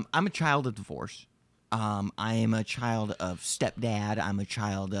I'm a child of divorce. I am a child of stepdad. I'm a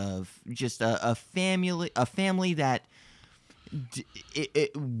child of just a family that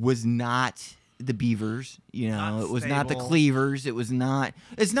it was not the Beavers, you know. Not It was not the stable. Cleavers. It was not.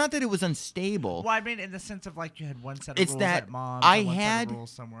 It's not that it was unstable. Well, I mean, in the sense of like you had one set of It's rules that at mom's I and one set had- of rules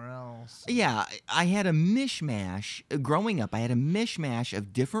somewhere else. Yeah, I had a mishmash growing up. I had a mishmash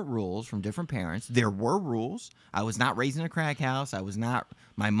of different rules from different parents. There were rules. I was not raised in a crack house. I was not.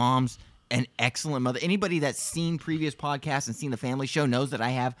 My mom's an excellent mother. Anybody that's seen previous podcasts and seen the family show knows that I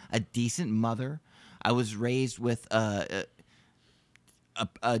have a decent mother. I was raised with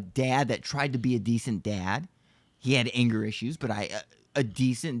a dad that tried to be a decent dad, He had anger issues, but a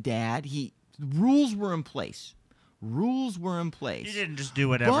decent dad. Rules were in place. Rules were in place. You didn't just do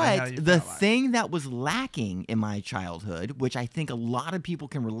whatever the hell you But the felt like. thing that was lacking in my childhood, which I think a lot of people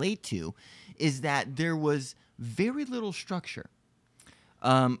can relate to, is that there was very little structure.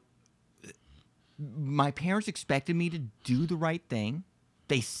 My parents expected me to do the right thing.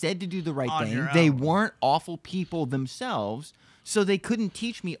 They said to do the right On thing. your They own. weren't awful people themselves, so they couldn't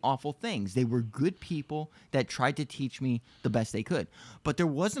teach me awful things. They were good people that tried to teach me the best they could. But there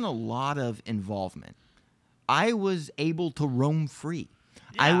wasn't a lot of involvement. I was able to roam free.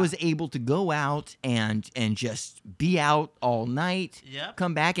 I Yeah. was able to go out and just be out all night, Yep.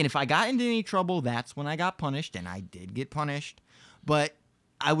 come back, and if I got into any trouble, that's when I got punished, and I did get punished. But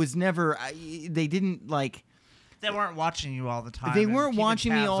I was never. They didn't like. They weren't watching you all the time. They and weren't keeping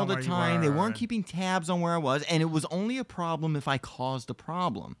watching me tabs all on the where you time. They were, weren't and- keeping tabs on where I was, and it was only a problem if I caused a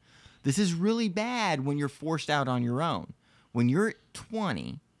problem. This is really bad when you're forced out on your own. When you're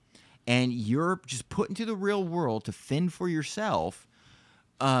 20 and you're just put into the real world to fend for yourself,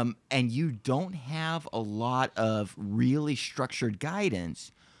 and you don't have a lot of really structured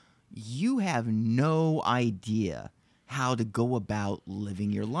guidance, you have no idea how to go about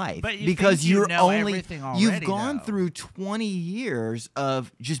living your life. But you because think you you're know only everything you've already, gone though. through 20 years of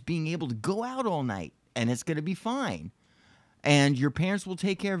just being able to go out all night and it's going to be fine. And your parents will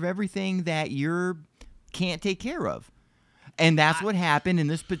take care of everything that you can't take care of. And that's what happened in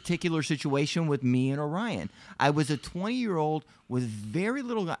this particular situation with me and Orion. I was a 20-year-old with very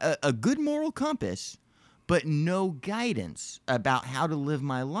little, a good moral compass, but no guidance about how to live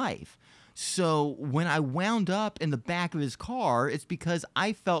my life. So when I wound up in the back of his car, it's because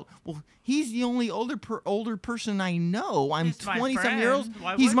I felt, well, he's the only older person I know. I'm He's my 20-something years old. friend.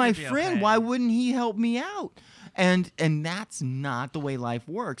 Why He's wouldn't my it be friend. okay? Why wouldn't he help me out? And that's not the way life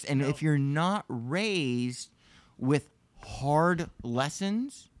works. And if you're not raised with hard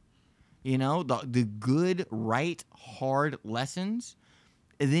lessons, the good, right, hard lessons,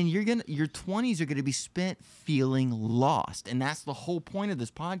 then your 20s are gonna be spent feeling lost, and that's the whole point of this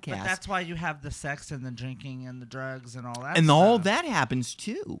podcast. But that's why you have the sex and the drinking and the drugs and all that. and stuff. all that happens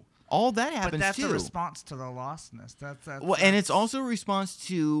too. All that happens But that's too. a response to the lostness. That's Well, and it's also a response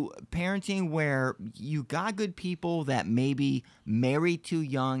to parenting where you got good people that maybe married too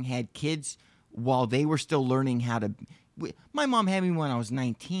young, had kids while they were still learning how to. My mom had me when I was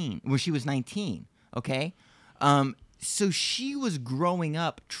 19, when she was 19, okay? So she was growing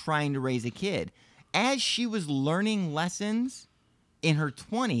up trying to raise a kid. As she was learning lessons in her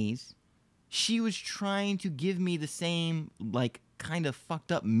 20s, she was trying to give me the same, like, kind of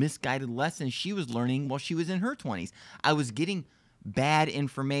fucked up, misguided lessons she was learning while she was in her 20s. I was getting bad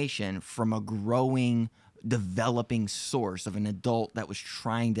information from a growing, developing source of an adult that was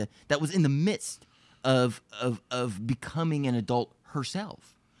in the midst of becoming an adult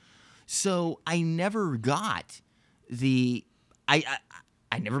herself. So I never got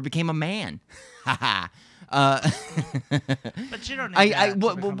I never became a man. But you don't need that to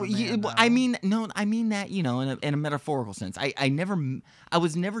become a man, I though. mean, no, I mean that, in a metaphorical sense. I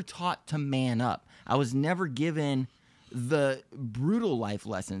was never taught to man up. I was never given the brutal life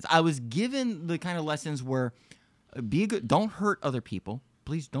lessons. I was given the kind of lessons where don't hurt other people.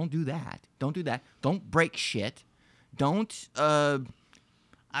 Please don't do that. Don't do that. Don't break shit. Don't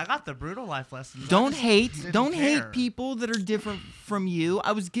I got the brutal life lessons. I don't just hate didn't care. hate people that are different from you.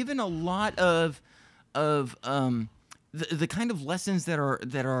 I was given a lot of the kind of lessons that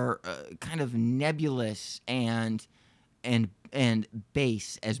are kind of nebulous and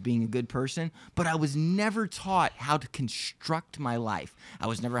base as being a good person, but I was never taught how to construct my life. I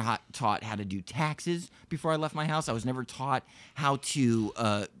was never taught how to do taxes before I left my house. I was never taught how to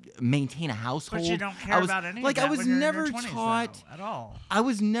maintain a household. But you don't care about any of that I was when you're in your never 20s, taught though, at all. I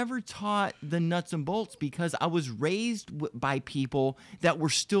was never taught the nuts and bolts because I was raised by people that were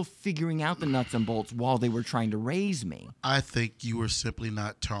still figuring out the nuts and bolts while they were trying to raise me. I think you were simply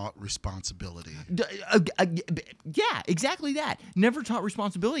not taught responsibility. Yeah, exactly that. Never taught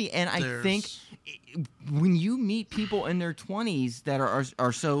responsibility, and I think when you meet people in their 20s that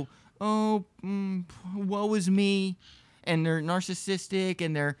are so woe is me, and they're narcissistic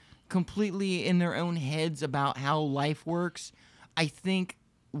and they're completely in their own heads about how life works, I think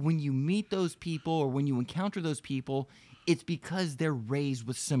when you meet those people or when you encounter those people, it's because they're raised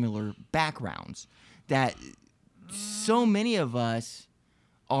with similar backgrounds. That so many of us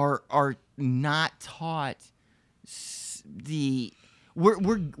are not taught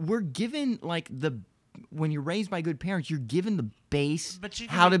we're given, like, when you're raised by good parents, you're given base But you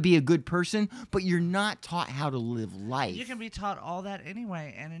can how be- to be a good person, but you're not taught how to live life. You can be taught all that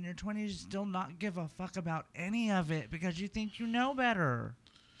anyway, and in your 20s, still not give a fuck about any of it because you think you know better.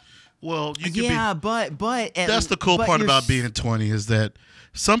 Well, you can yeah, be. but That's the cool but part you're about being 20 is that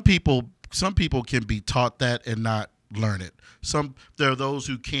some people can be taught that and not learn it. There are those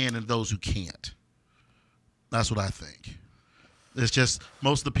who can and those who can't. That's what I think. It's just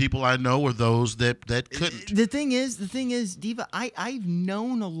most of the people I know are those that couldn't. The thing is, Diva, I've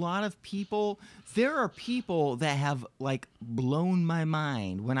known a lot of people. There are people that have like blown my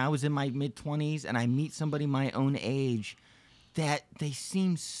mind when I was in my mid-20s and I meet somebody my own age that they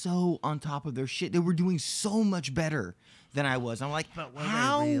seem so on top of their shit. They were doing so much better than I was. I'm like, But were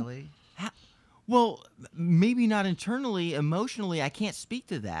how? they really? Well, maybe not internally, emotionally. I can't speak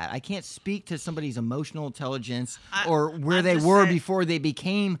to that. I can't speak to somebody's emotional intelligence or where I'm they just were saying- before they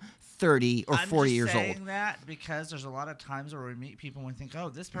became 30 or 40 years I'm just old. saying that because there's a lot of times where we meet people and we think, oh,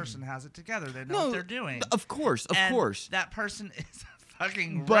 this person has it together. They know what they're doing. Of course, of And course. that person is a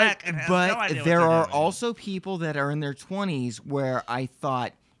fucking But wreck and has no idea what there they're are doing. also people that are in their 20s where I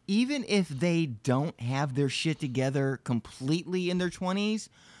thought even if they don't have their shit together completely in their 20s,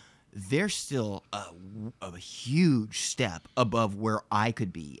 they're still a huge step above where I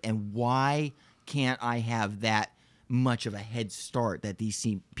could be. And why can't I have that much of a head start that these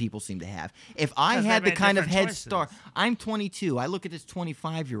people seem to have? If I 'Cause they had the made kind of different head choices. start, I'm 22. I look at this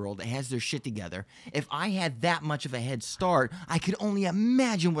 25-year-old that has their shit together. If I had that much of a head start, I could only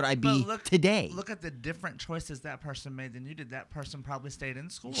imagine what I'd be today. Look at the different choices that person made than you did. That person probably stayed in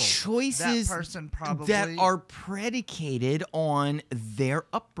school. Choices that person probably that are predicated on their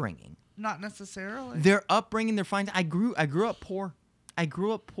upbringing. not necessarily. Their upbringing, their fine. I grew up poor.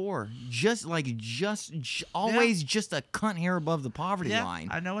 Just always just a cunt hair above the poverty yeah, line.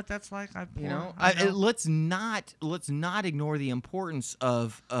 I know what that's like. I'm poor. You know, I know. let's not ignore the importance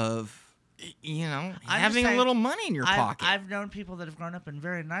of having saying, a little money in your pocket. I've known people that have grown up in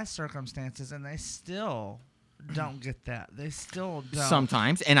very nice circumstances, and they still don't get that. They still don't.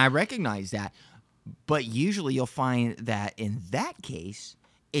 Sometimes, and I recognize that, but usually you'll find that in that case,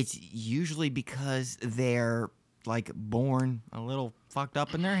 it's usually because they're like born a little fucked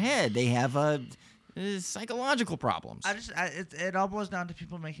up in their head. They have psychological problems. It all boils down to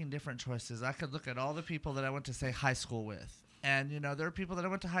people making different choices. I could look at all the people that I went to, say, high school with. And, there are people that I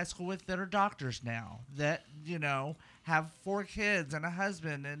went to high school with that are doctors now that, have 4 kids and a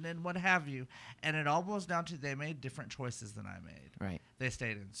husband and what have you. And it all boils down to they made different choices than I made. Right. They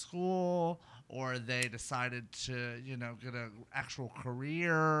stayed in school or they decided to, get an actual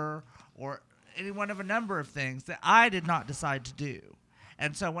career or any one of a number of things that I did not decide to do.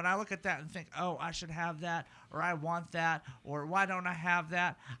 And so when I look at that and think, oh, I should have that, or I want that, or why don't I have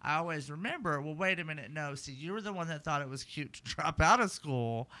that, I always remember, well, wait a minute, no, see, you were the one that thought it was cute to drop out of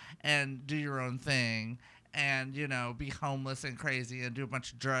school and do your own thing and, be homeless and crazy and do a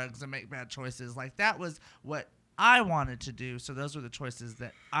bunch of drugs and make bad choices. Like, that was what I wanted to do, so those were the choices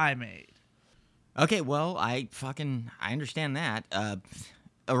that I made. Okay, well, I understand that.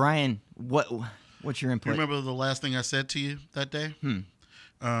 Orion, what's your input? Remember the last thing I said to you that day?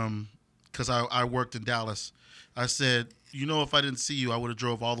 Because I worked in Dallas. I said, if I didn't see you, I would have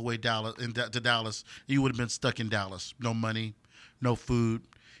drove all the way to Dallas. You would have been stuck in Dallas. No money, no food,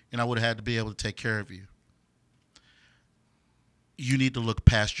 and I would have had to be able to take care of you. You need to look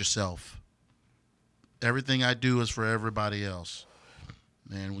past yourself. Everything I do is for everybody else.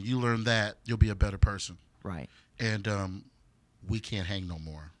 And when you learn that, you'll be a better person. Right. And we can't hang no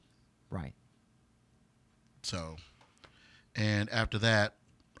more. Right. So, and after that,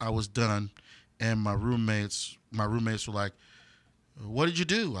 I was done, and my roommates were like, "What did you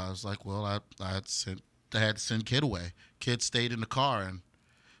do?" I was like, "Well, I had to send Kid away. Kid stayed in the car, and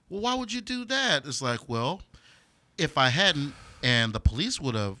well, why would you do that?" It's like, well, if I hadn't, and the police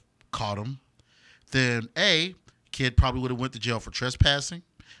would have caught him, then A, Kid probably would have went to jail for trespassing.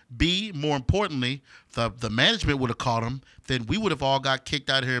 B, more importantly, the management would have caught him. Then we would have all got kicked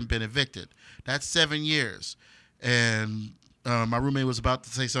out of here and been evicted. That's 7 years. And my roommate was about to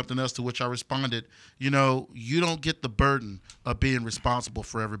say something else, to which I responded, you don't get the burden of being responsible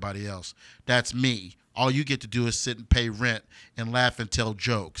for everybody else. That's me. All you get to do is sit and pay rent and laugh and tell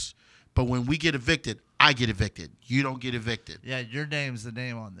jokes. But when we get evicted, I get evicted. You don't get evicted. Yeah, your name's the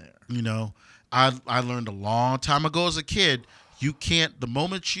name on there. I learned a long time ago as a kid, you can't, the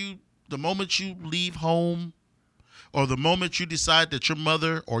moment you leave home, or the moment you decide that your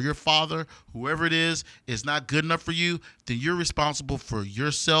mother or your father, whoever it is not good enough for you, then you're responsible for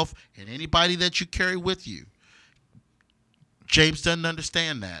yourself and anybody that you carry with you. James doesn't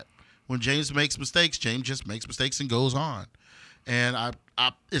understand that. When James makes mistakes, James just makes mistakes and goes on. And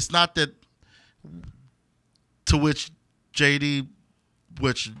it's not that to which JD,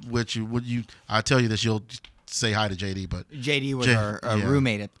 I tell you this, you'll say hi to JD, but JD was our yeah.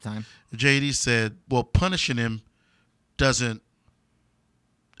 roommate at the time. JD said, well, punishing him isn't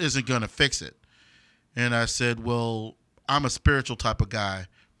going to fix it. And I said, well, I'm a spiritual type of guy,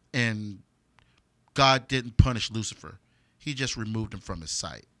 and God didn't punish Lucifer. He just removed him from his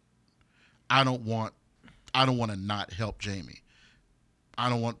sight. I don't want to not help Jamie. I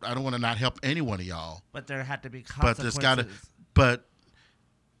don't want to not help any one of y'all. But there had to be But consequences. but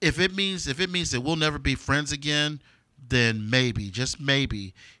if it means that we'll never be friends again, then maybe, just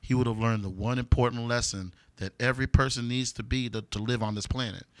maybe, he would have learned the one important lesson that every person needs to be to live on this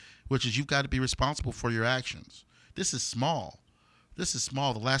planet, which is you've got to be responsible for your actions. This is small.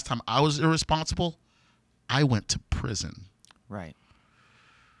 The last time I was irresponsible, I went to prison. Right.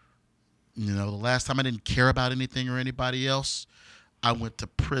 You know, the last time I didn't care about anything or anybody else, I went to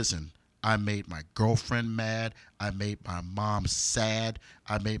prison. I made my girlfriend mad. I made my mom sad.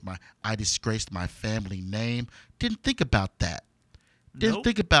 I disgraced my family name. Didn't think about that. Didn't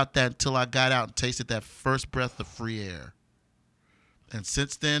think about that until I got out and tasted that first breath of free air. And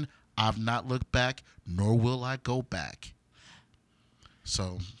since then, I've not looked back, nor will I go back.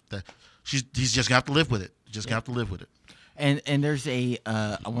 So he's just gonna have to live with it. And there's I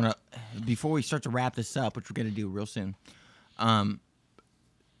want to, before we start to wrap this up, which we're going to do real soon,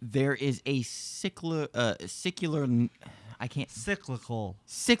 there is a cyclical.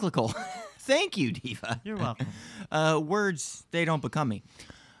 Thank you, Diva. You're welcome. Words, they don't become me.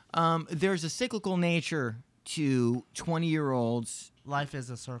 There's a cyclical nature to 20-year-olds Life is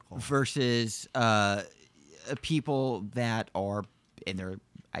a circle. versus people that are in their,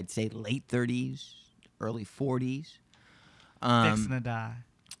 I'd say, late 30s, early 40s. Fixing to die.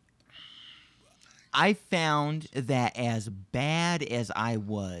 I found that as bad as I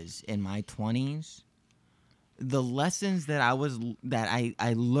was in my 20s, the lessons that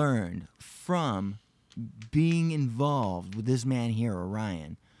I learned from being involved with this man here,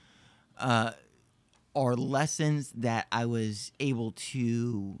 Orion, are lessons that I was able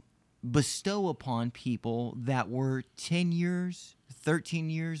to bestow upon people that were 10 years, 13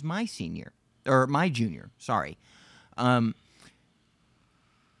 years my junior. Sorry.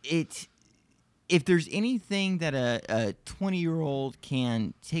 If there's anything that a 20-year-old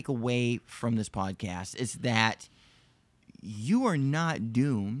can take away from this podcast, it's that you are not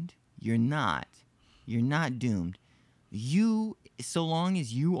doomed. You're not doomed. You, so long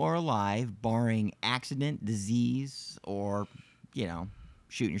as you are alive, barring accident, disease, or,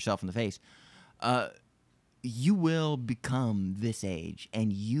 shooting yourself in the face, you will become this age,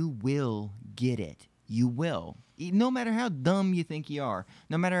 and you will get it. You will. No matter how dumb you think you are,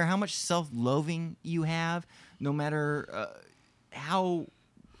 no matter how much self-loathing you have, no matter how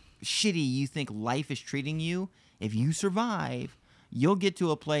shitty you think life is treating you, if you survive, you'll get to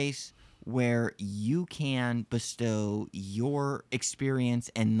a place where you can bestow your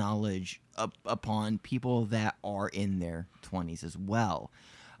experience and knowledge upon people that are in their 20s as well.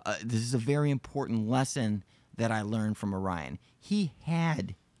 This is a very important lesson that I learned from Orion. He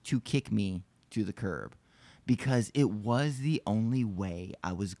had to kick me to the curb because it was the only way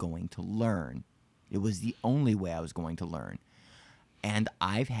I was going to learn. It was the only way I was going to learn. And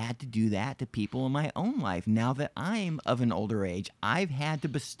I've had to do that to people in my own life. Now that I'm of an older age, I've had to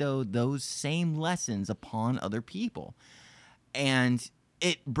bestow those same lessons upon other people. And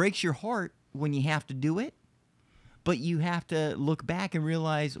it breaks your heart when you have to do it, but you have to look back and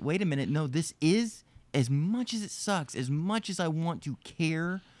realize, wait a minute, no, this is, as much as it sucks, as much as I want to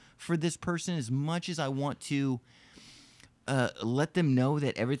care for this person, as much as I want to let them know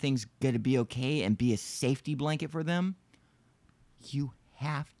that everything's going to be okay and be a safety blanket for them, you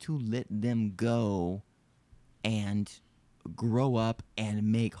have to let them go and grow up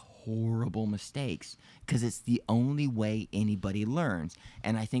and make horrible mistakes, because it's the only way anybody learns.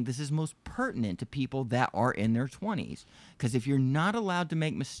 And I think this is most pertinent to people that are in their 20s, because if you're not allowed to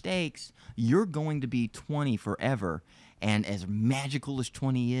make mistakes, you're going to be 20 forever. And as magical as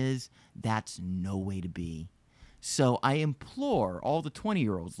 20 is, that's no way to be. So I implore all the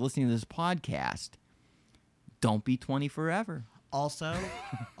 20-year-olds listening to this podcast, don't be 20 forever.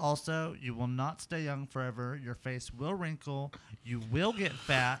 Also, you will not stay young forever. Your face will wrinkle. You will get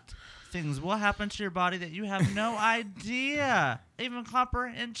fat. Things will happen to your body that you have no idea, even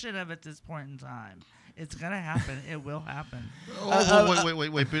comprehension of at this point in time. It's going to happen. It will happen.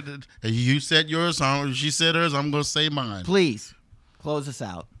 Wait. You said yours. She said hers. I'm going to say mine. Please, close us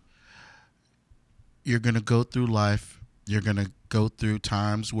out. You're going to go through life. You're going to go through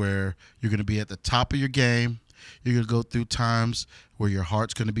times where you're going to be at the top of your game. You're going to go through times where your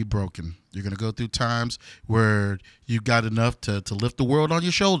heart's going to be broken. You're going to go through times where you got enough to lift the world on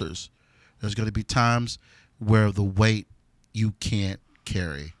your shoulders. There's going to be times where the weight you can't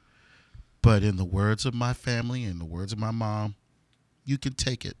carry. But in the words of my family and the words of my mom, you can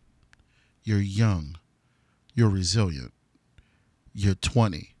take it. You're young. You're resilient. You're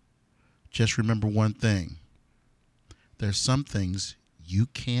 20. Just remember one thing. There's some things you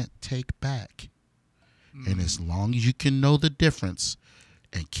can't take back. And as long as you can know the difference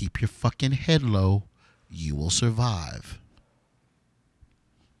and keep your fucking head low, you will survive.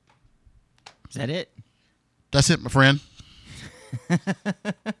 Is that it? That's it, my friend.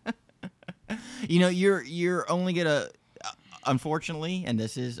 You know, you're only gonna, unfortunately, and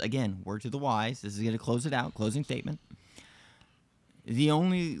this is again word to the wise. This is gonna close it out. Closing statement. The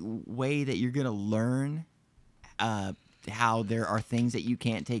only way that you're gonna learn how there are things that you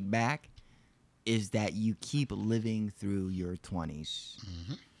can't take back is that you keep living through your 20s,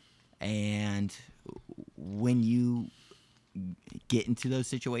 and when you get into those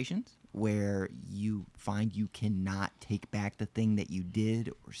situations where you find you cannot take back the thing that you did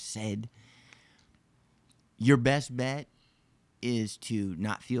or said, your best bet is to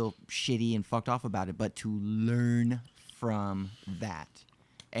not feel shitty and fucked off about it, but to learn from that.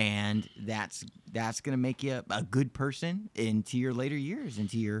 And that's going to make you a good person into your later years,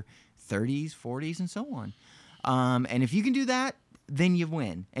 into your 30s, 40s, and so on. And if you can do that, then you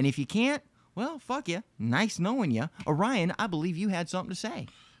win. And if you can't, well, fuck you. Nice knowing you. Orion, I believe you had something to say.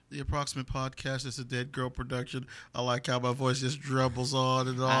 The Approximate Podcast is a Dead Girl production. I like how my voice just dribbles on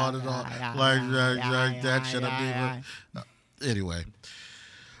and on and on. Like that shit. Anyway.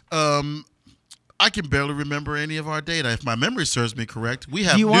 I can barely remember any of our data. If my memory serves me correct, we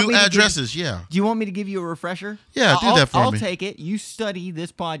have new addresses. Do you want me to give you a refresher? Yeah, do that for me. I'll take it. You study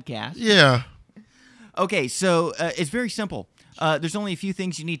this podcast. Yeah. Okay, so it's very simple. There's only a few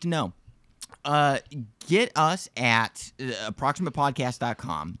things you need to know. Get us at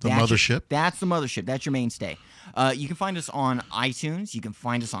approximatepodcast.com. Mothership. That's the mothership. That's your mainstay. You can find us on iTunes. You can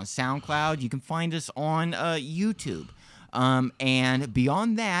find us on SoundCloud. You can find us on YouTube. And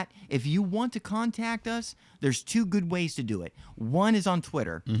beyond that, if you want to contact us, there's two good ways to do it. One is on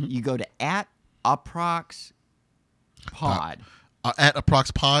Twitter. You go to @ApproxPod.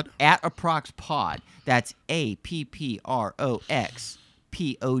 @ApproxPod? @ApproxPod. That's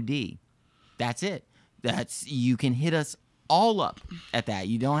APPROXPOD. That's it. You can hit us all up at that.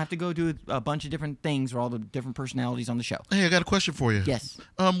 You don't have to go do a bunch of different things or all the different personalities on the show. Hey, I got a question for you. Yes.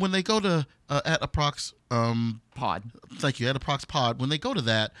 When they go to @Approx Pod. Thank you, @ApproxPod. When they go to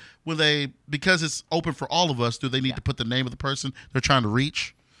that, because it's open for all of us, do they need to put the name of the person they're trying to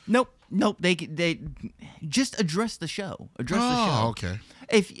reach? Nope. They just address the show. The show. Oh, okay.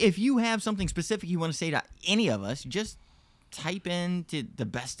 If you have something specific you want to say to any of us, just type in to the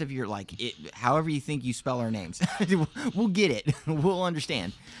best of your however you think you spell our names. We'll get it. We'll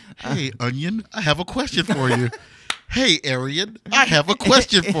understand. Hey, Onion, I have a question for you. Hey, Arian, I have a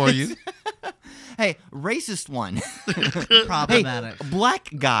question for you. Hey, racist one. Problematic. Hey, black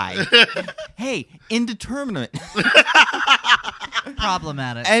guy. Hey, indeterminate.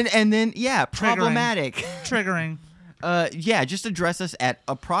 Problematic. And then problematic. Triggering. Just address us at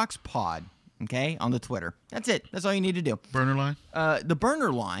ApproxPod. Okay, on the Twitter. That's it. That's all you need to do. Burner line? The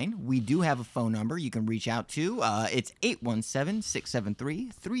burner line, we do have a phone number you can reach out to. It's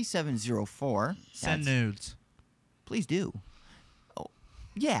 817-673-3704. Send nudes. Please do. Oh,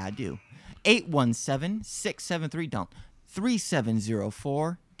 yeah, I do. 817-673, don't.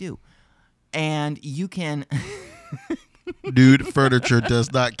 3704, do. And you can... Nude furniture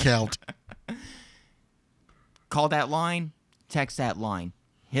does not count. Call that line, text that line.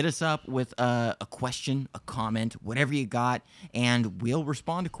 Hit us up with a question, a comment, whatever you got, and we'll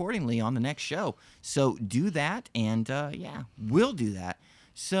respond accordingly on the next show. So do that, and we'll do that.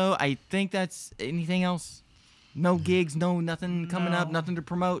 So I think that's anything else? No gigs, nothing coming up, nothing to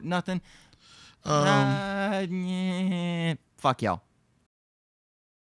promote, nothing. Fuck y'all.